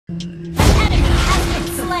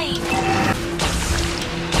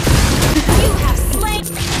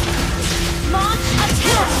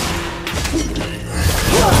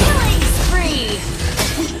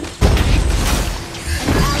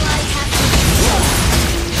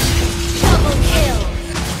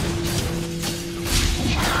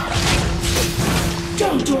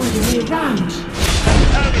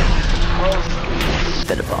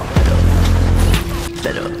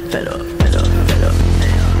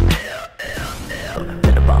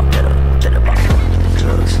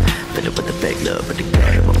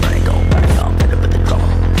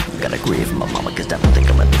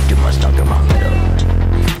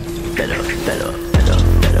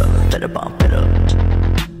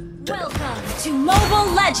Welcome to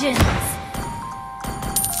Mobile Legends!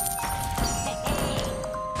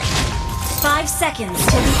 5 seconds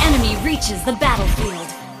till the enemy reaches the battlefield.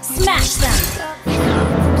 Smash them!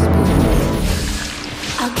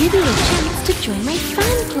 I'll give you a chance to join my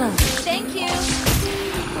fan club. Thank you!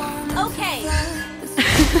 Okay!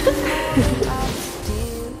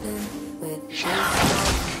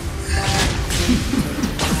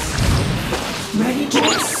 Ready to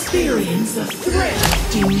experience the thrill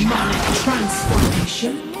of demonic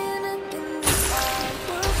transformation?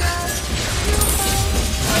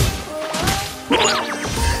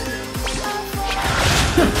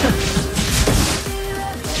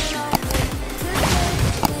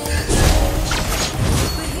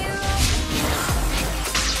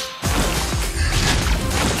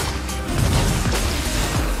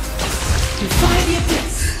 Defy the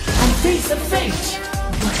abyss and face the fate!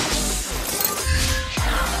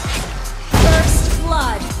 First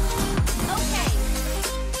blood! Okay!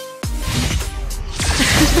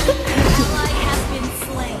 An ally has been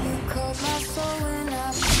slain.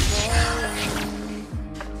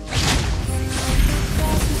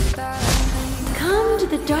 Come to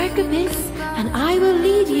the dark abyss, and I will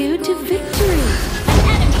lead you to victory. An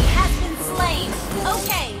enemy has been slain.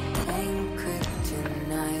 Okay!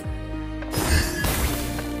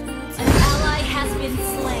 An ally has been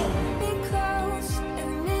slain.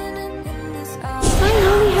 I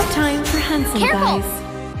only have time for handsome Careful! guys.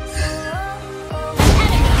 An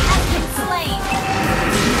enemy has been slain.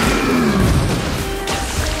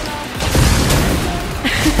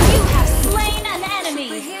 You have slain an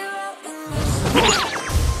enemy.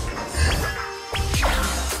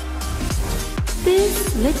 This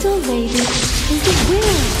little lady is the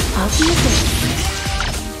winner of the abyss.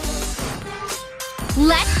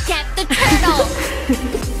 Let's get the turtle.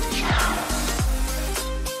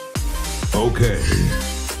 Okay.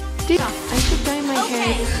 I should dye my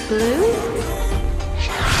Okay. hair blue?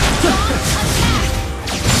 Attack!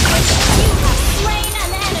 You have slain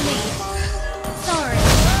an enemy. Sorry.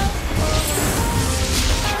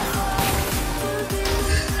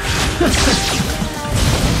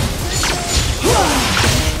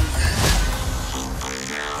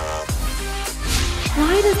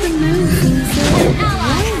 Why does the moon seem so An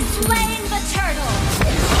ally bright? has slain the turtle.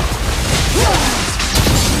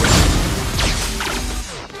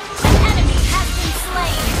 An enemy has been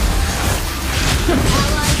slain. An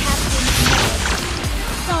ally has been slain.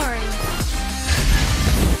 Sorry.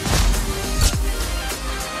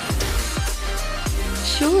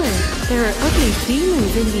 Sure, there are ugly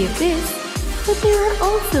demons in the abyss, but there are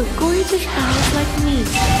also gorgeous owls like me.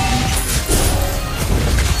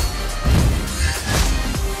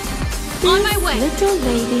 On my way. This little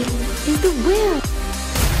lady is the will.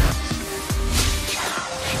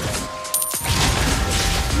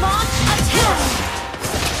 Launch attack.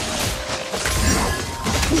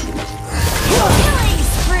 Killing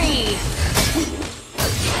spree.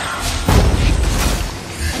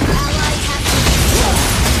 An ally has been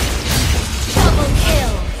double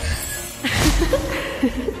kill.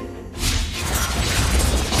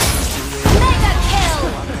 Mega kill.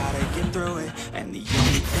 I gotta get through it, and the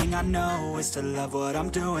only thing I know is to love what I'm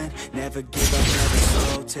doing. Never give up, never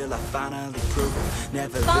slow till I finally prove it.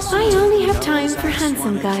 Never listen I to only the have time no's, for I just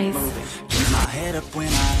handsome wanna keep guys. moving. Keep my head up when I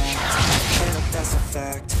act, head up, that's a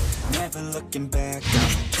fact. Never looking back,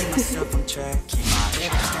 gotta keep myself on track. Keep my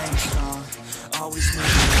head up, staying strong, always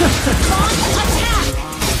moving. Launch attack.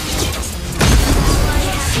 Ally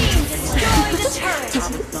has been destroyed the turret.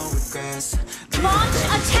 Time with no regrets. Launch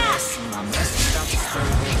attack. My message got to spread,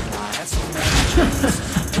 and I had so many dreams.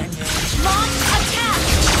 When you're Launch attack.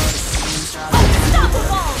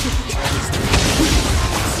 Unstoppable.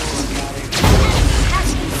 Enemy has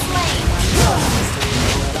been slain.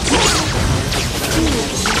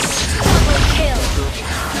 Double kill.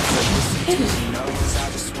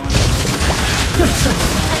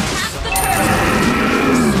 Attack the turret.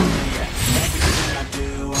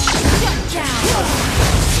 Shut down.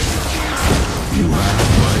 You have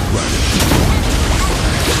my gratitude.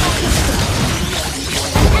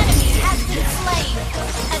 An enemy has been slain.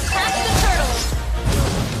 Attack the turtle.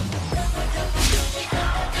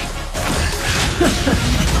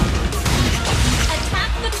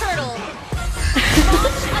 Attack the turtle.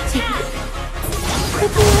 Launch attack. But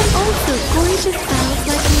there are also gorgeous owls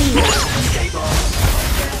like me.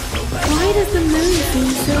 Why does the moon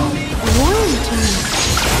seem so warm to me?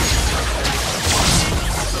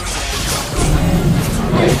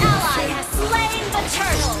 An ally has slain the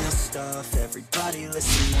turtle. stuff, everybody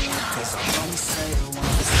listen up, cause I'll only say it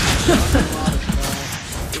once.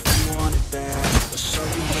 If you want it bad, I'll show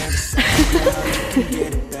you where to say it, how you can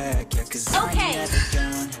get it back.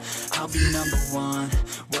 I'm the one.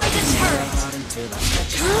 The turret. Hard until I get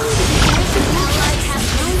you. Ally has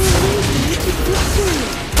been slain.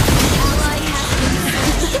 Ally has been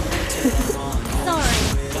slain. Sorry.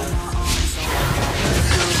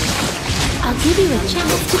 I'll give you a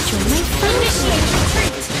chance to join my friend Initiate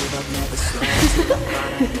retreat.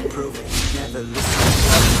 Prove it, never listen.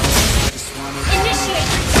 Initiate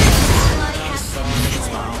retreat. Ally has been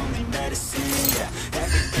My slain. only medicine, yeah.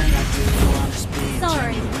 Everything I do, I'm just being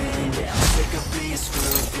Sorry. genuine, yeah. I'm sick of being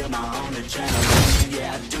screwed, feel my own adrenaline.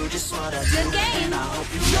 Yeah, I do just what I do, Good game. and I hope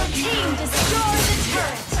you Your let me team destroyed the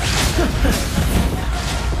turret.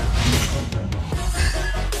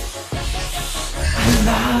 I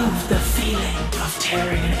love the feeling of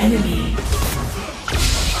tearing an enemy.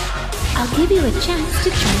 I'll give you a chance to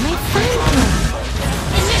join my fan club.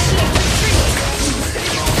 Initiate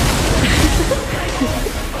retreat.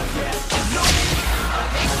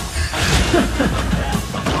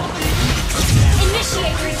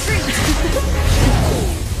 Initiate retreat.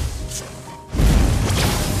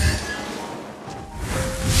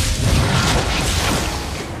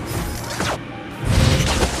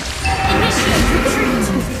 Initiate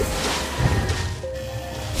retreat.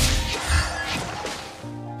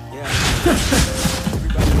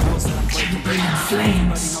 Temper in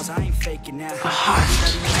flames. knows I ain't faking now. A heart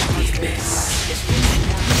like the abyss.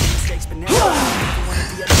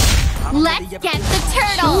 Let's get the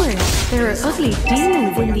turtle. Sure, there are ugly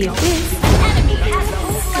demons in the abyss, Enemy has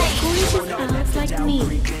been slain. gorgeous elves like me.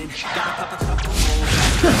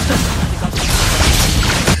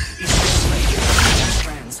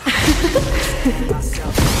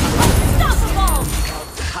 Unstoppable.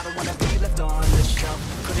 I don't wanna be left on the shelf.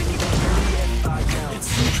 Couldn't even hear me if I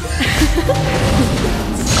yelled.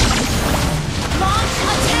 Launch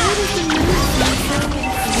attack.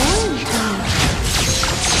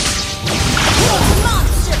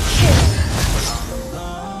 Monster kill.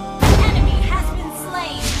 Enemy has been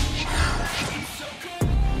slain.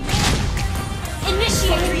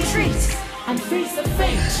 Initiate retreat. And face the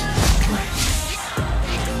fate.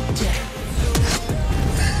 Death.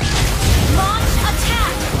 Launch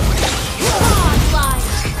attack. Godlike.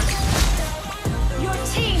 Your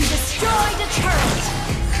team destroyed a turret.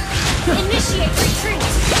 Initiate retreat.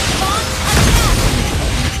 Launch attack.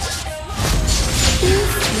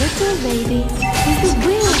 This little lady is the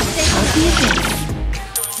will of the abyss.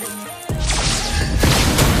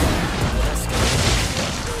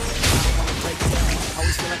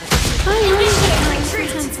 I Initiate really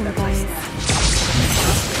retreat. handsome guys.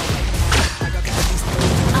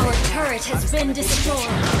 Our turret has been destroyed.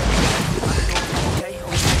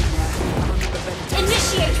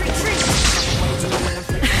 Initiate retreat.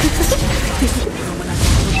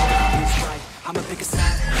 I'm a big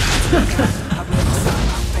aside.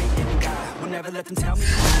 Will never let them tell me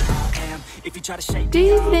who I am. If you try to shake Do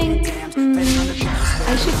you think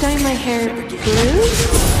I should dye my hair blue?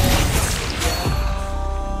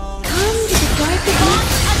 Come to the dark abyss.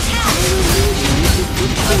 Launch attack. I will lead you to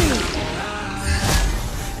victory.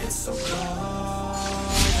 it's so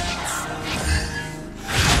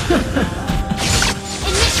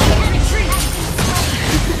Initiate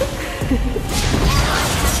retreat.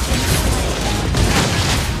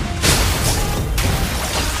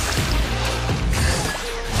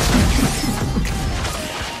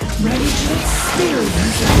 Ready to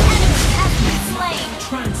experience Enemy has been slain.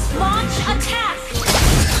 transfer. Launch attack.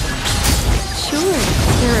 Sure,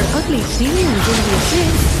 there are ugly demons in the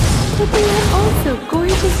abyss, but there are also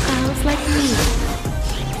gorgeous elves like me.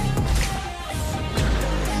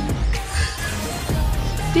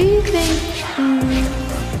 Do you think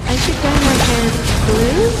I should dye my hair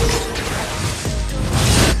blue?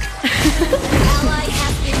 Ally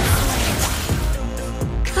has been slain.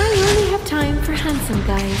 I only have time for handsome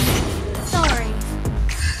guys. Sorry.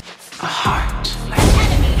 A heart like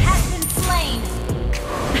Enemy has been slain.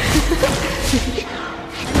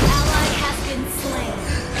 An ally has been slain.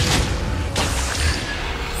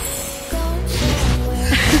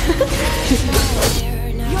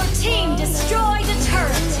 Your team destroyed a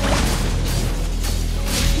turret.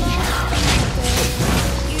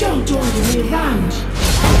 don't order me around.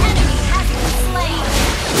 An enemy has been slain.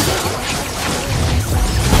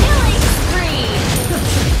 Killing spree.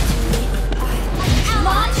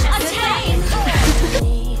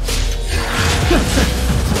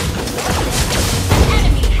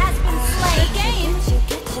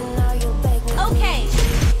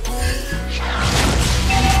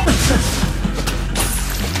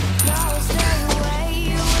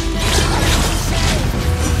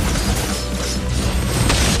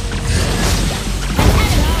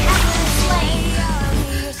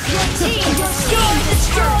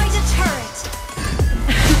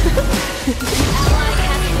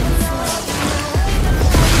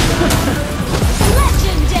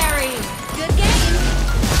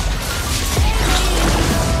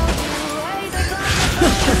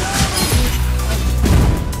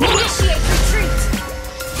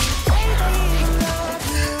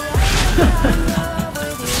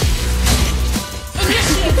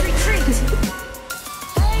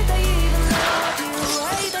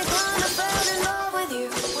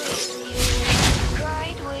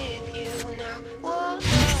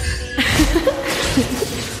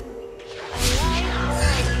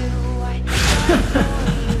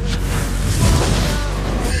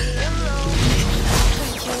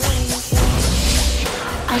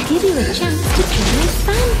 I'll give you a chance to join my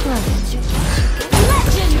fan club.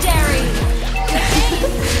 Legendary!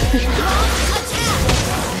 Launch attack!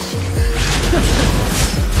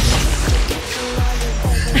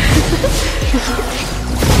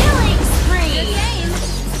 Killing spree!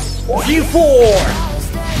 G4!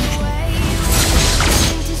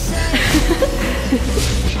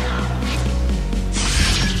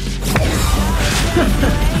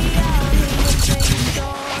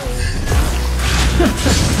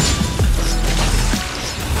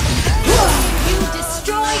 You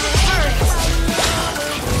destroyed a turret!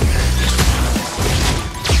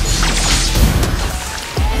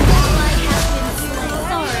 Ally has been slain.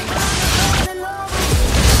 Sorry.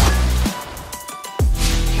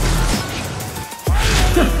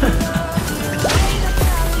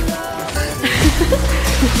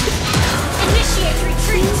 Initiate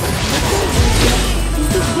retreat! This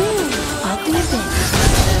is real. I'll do this.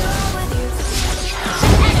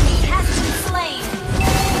 An enemy has been slain!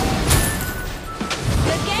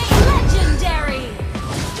 Good game! Legendary!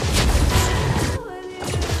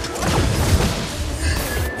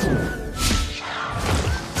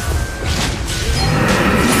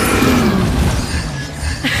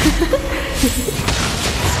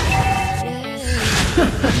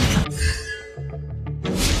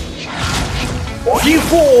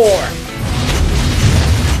 G4!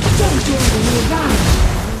 Don't order me around.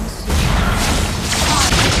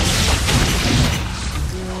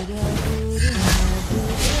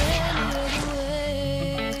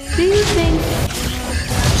 Do you think?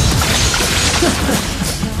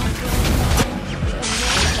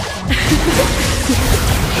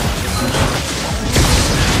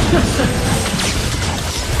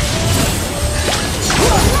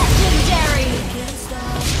 Legendary!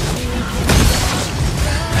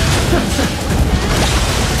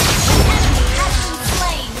 An enemy has been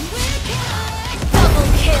slain! Double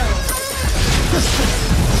kill!